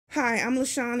Hi, I'm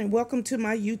Lashon and welcome to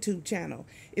my YouTube channel.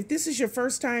 If this is your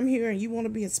first time here and you want to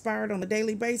be inspired on a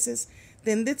daily basis,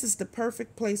 then this is the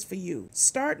perfect place for you.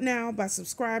 Start now by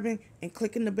subscribing and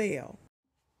clicking the bell.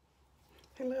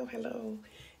 Hello.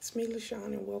 It's me,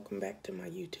 Lashon, and welcome back to my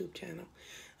YouTube channel.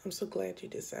 I'm so glad you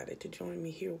decided to join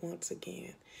me here once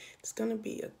again. It's going to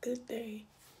be a good day.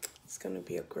 It's going to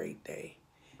be a great day.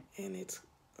 And it's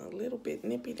a little bit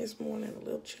nippy this morning, a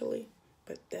little chilly,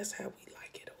 but that's how we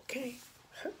like it, okay?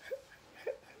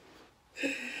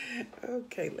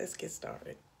 Okay, let's get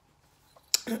started.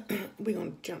 We're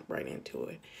going to jump right into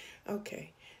it.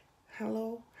 Okay,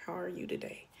 hello, how are you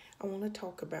today? I want to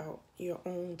talk about your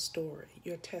own story,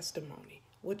 your testimony,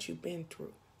 what you've been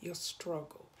through, your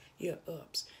struggle, your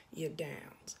ups, your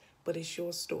downs. But it's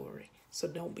your story, so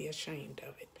don't be ashamed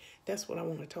of it. That's what I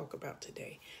want to talk about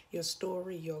today. Your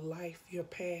story, your life, your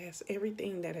past,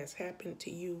 everything that has happened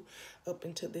to you up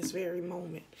until this very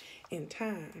moment in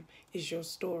time is your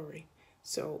story.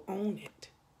 So own it.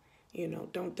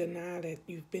 Don't deny that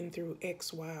you've been through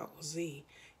X, Y, or Z.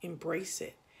 Embrace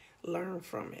it, learn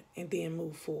from it, and then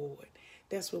move forward.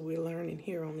 That's what we're learning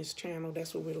here on this channel.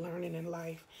 That's what we're learning in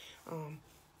life,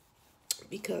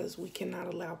 because we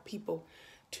cannot allow people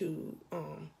to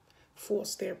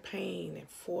force their pain and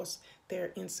force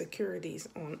their insecurities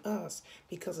on us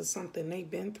because of something they've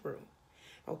been through.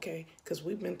 Okay, because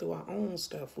we've been through our own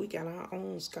stuff. We got our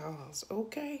own scars.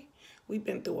 Okay, we've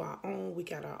been through we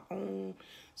got our own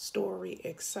story,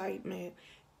 excitement,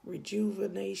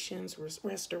 rejuvenations,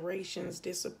 restorations,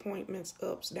 disappointments,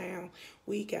 ups, downs.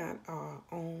 We got our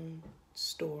own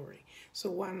story. So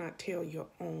why not tell your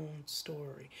own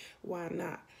story? Why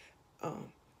not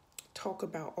talk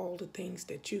about all the things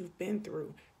that you've been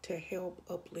through to help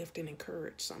uplift and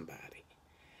encourage somebody?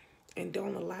 And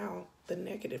don't allow the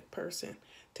negative person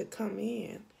to come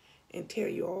in and tell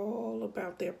you all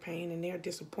about their pain and their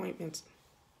disappointments.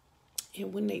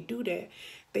 And when they do that,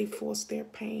 they force their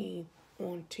pain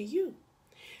onto you.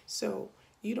 So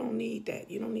you don't need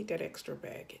that. You don't need that extra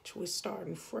baggage. We're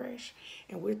starting fresh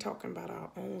and we're talking about our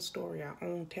own story, our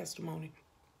own testimony.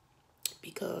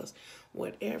 Because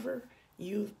whatever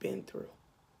you've been through,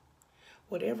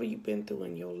 whatever you've been through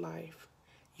in your life,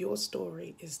 your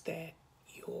story is that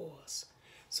yours.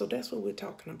 So that's what we're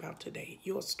talking about today,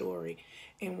 your story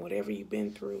and whatever you've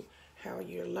been through, how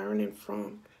you're learning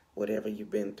from whatever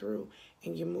you've been through,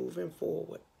 and you're moving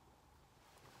forward.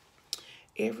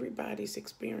 Everybody's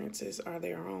experiences are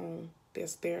their own.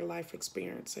 That's their life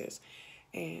experiences.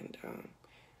 And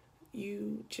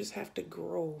you just have to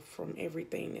grow from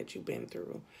everything that you've been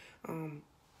through.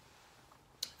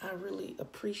 I really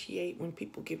appreciate when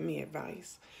people give me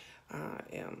advice. I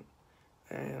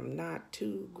am not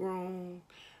too grown.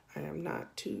 I am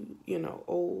not too,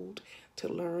 old to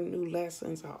learn new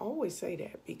lessons. I always say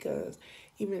that because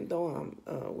even though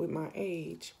I'm with my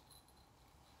age,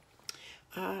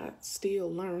 I still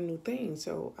learn new things.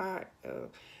 So I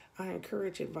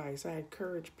encourage advice. I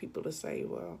encourage people to say,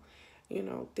 well,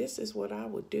 this is what I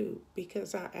would do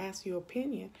because I ask your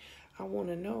opinion. I want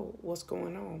to know what's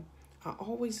going on. I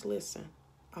always listen.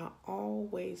 I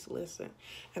always listen.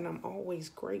 And I'm always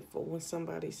grateful when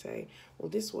somebody say, well,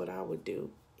 this is what I would do.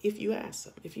 If you ask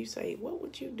them, if you say, what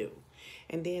would you do?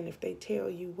 And then if they tell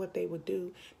you what they would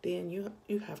do, then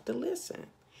you have to listen.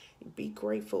 Be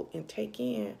grateful and take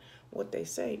in what they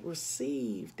say.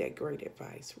 Receive that great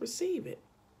advice. Receive it.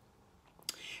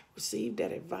 Receive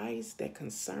that advice, that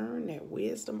concern, that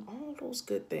wisdom, all those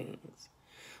good things.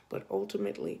 But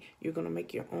ultimately, you're going to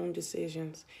make your own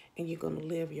decisions and you're going to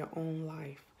live your own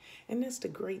life. And that's the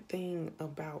great thing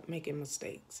about making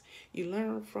mistakes. You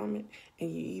learn from it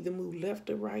and you either move left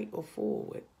or right or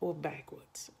forward or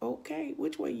backwards. Okay,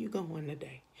 which way you going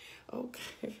today?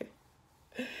 Okay.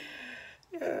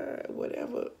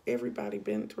 Whatever everybody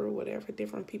been through, whatever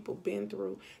different people been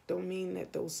through, don't mean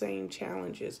that those same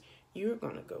challenges you're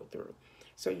going to go through.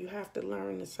 So you have to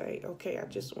learn to say, okay, I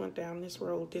just went down this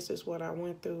road. This is what I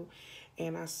went through.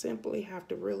 And I simply have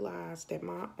to realize that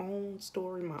my own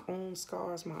story, my own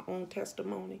scars, my own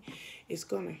testimony is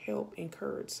going to help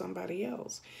encourage somebody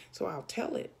else. So I'll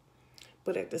tell it.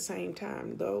 But at the same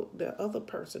time, though, the other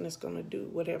person is going to do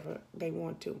whatever they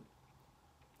want to.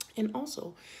 And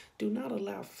also, do not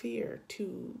allow fear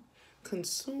to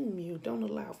consume you. Don't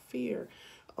allow fear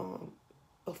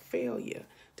of failure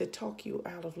to talk you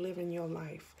out of living your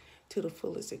life to the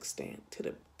fullest extent, to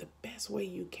the best way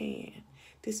you can.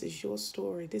 This is your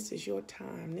story. This is your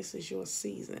time. This is your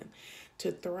season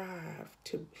to thrive,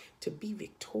 to be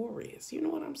victorious. You know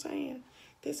what I'm saying?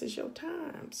 This is your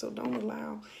time. So don't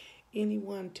allow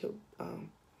anyone to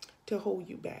hold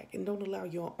you back, and don't allow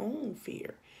your own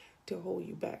fear to hold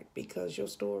you back because your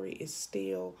story is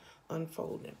still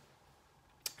unfolding.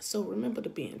 So remember to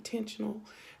be intentional,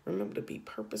 remember to be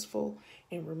purposeful,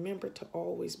 and remember to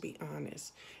always be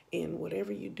honest in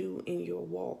whatever you do in your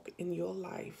walk, in your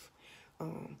life.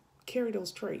 Carry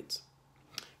those traits,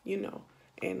 you know,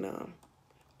 and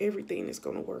everything is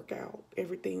going to work out.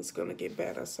 Everything's going to get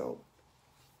better. So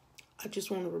I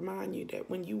just want to remind you that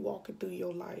when you walking through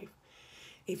your life,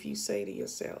 if you say to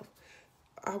yourself,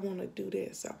 I want to do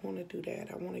this, I want to do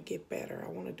that, I want to get better,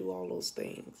 I want to do all those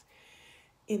things.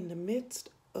 In the midst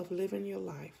of living your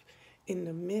life, in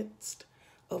the midst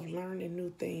of learning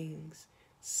new things,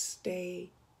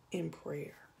 stay in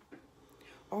prayer.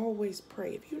 Always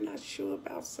pray. If you're not sure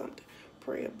about something,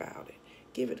 pray about it.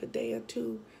 Give it a day or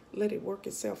two. Let it work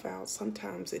itself out.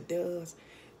 Sometimes it does.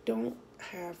 Don't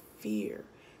have fear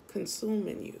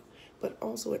consuming you. But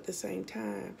also at the same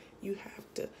time, you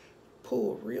have to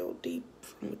pull real deep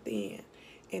from within.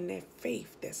 And that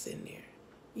faith that's in there.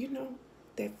 You know,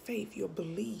 that faith, your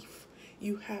belief.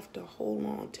 You have to hold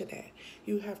on to that.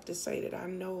 You have to say that I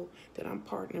know that I'm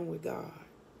partnering with God.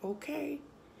 Okay?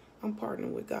 I'm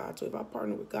partnering with God. So if I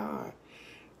partner with God,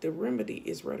 the remedy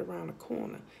is right around the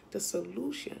corner. The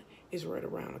solution is right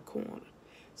around the corner.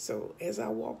 So as I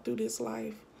walk through this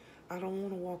life, I don't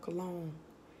want to walk alone.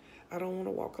 I don't want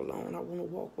to walk alone. I want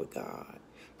to walk with God.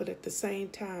 But at the same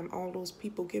time, all those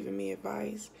people giving me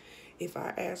advice, if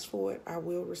I ask for it, I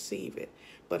will receive it.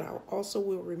 But I also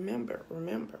will remember,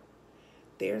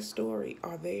 their story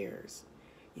are theirs.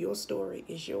 Your story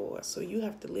is yours. So you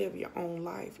have to live your own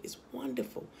life. It's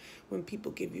wonderful when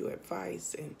people give you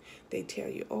advice and they tell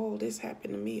you, oh, this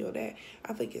happened to me or that.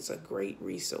 I think it's a great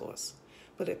resource.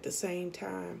 But at the same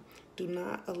time, do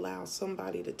not allow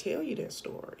somebody to tell you their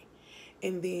story.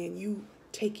 And then you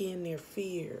take in their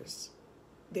fears,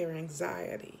 their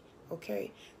anxiety,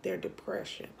 okay, their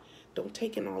depression. Don't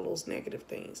take in all those negative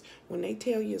things. When they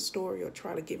tell you a story or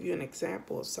try to give you an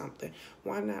example of something,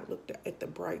 why not look at the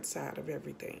bright side of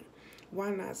everything? Why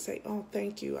not say, oh,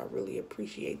 thank you, I really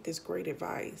appreciate this great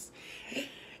advice,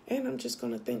 and I'm just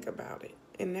going to think about it.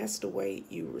 And that's the way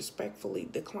you respectfully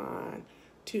decline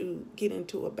to get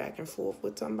into a back and forth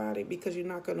with somebody, because you're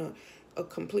not going to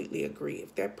completely agree.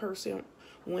 If that person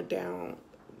went down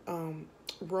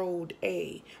road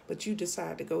A, but you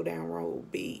decide to go down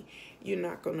road B, you're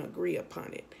not going to agree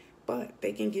upon it. But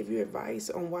they can give you advice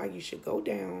on why you should go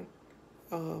down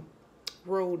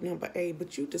road number A,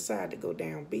 but you decide to go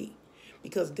down B,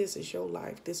 because this is your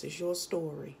life. This is your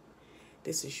story.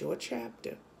 This is your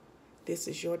chapter. This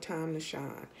is your time to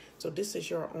shine. So this is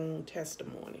your own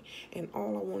testimony. And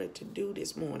all I wanted to do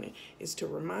this morning is to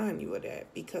remind you of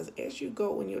that, because as you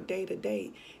go in your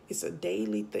day-to-day, it's a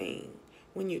daily thing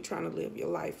when you're trying to live your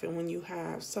life. And when you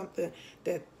have something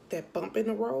that bump in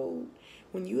the road,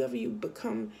 whenever you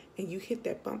become and you hit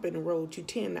that bump in the road, you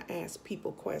tend to ask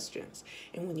people questions.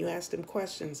 And when you ask them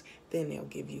questions, then they'll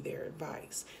give you their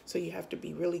advice. So you have to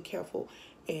be really careful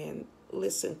and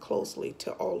listen closely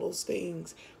to all those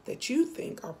things that you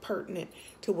think are pertinent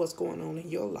to what's going on in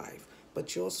your life.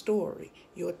 But your story,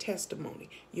 your testimony,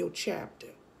 your chapter,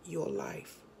 your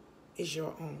life is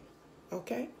your own.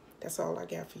 Okay? That's all I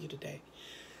got for you today.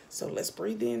 So let's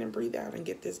breathe in and breathe out and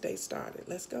get this day started.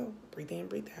 Let's go. Breathe in,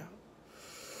 breathe out.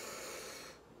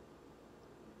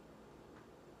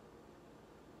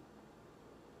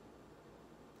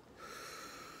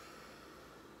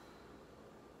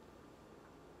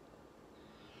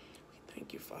 We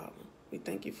thank you, Father. We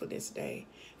thank you for this day,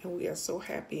 and we are so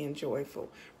happy and joyful.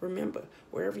 Remember,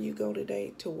 wherever you go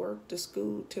today, to work, to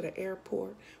school, to the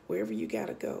airport, wherever you got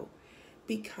to go,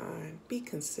 be kind, be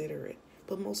considerate,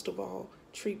 but most of all,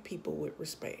 treat people with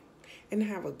respect. And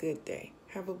have a good day.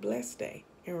 Have a blessed day.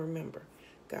 And remember,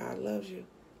 God loves you,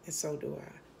 and so do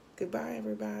I. Goodbye,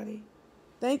 everybody.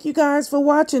 Thank you guys for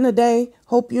watching today.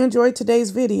 Hope you enjoyed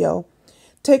today's video.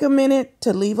 Take a minute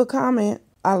to leave a comment.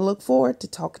 I look forward to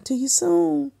talking to you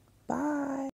soon.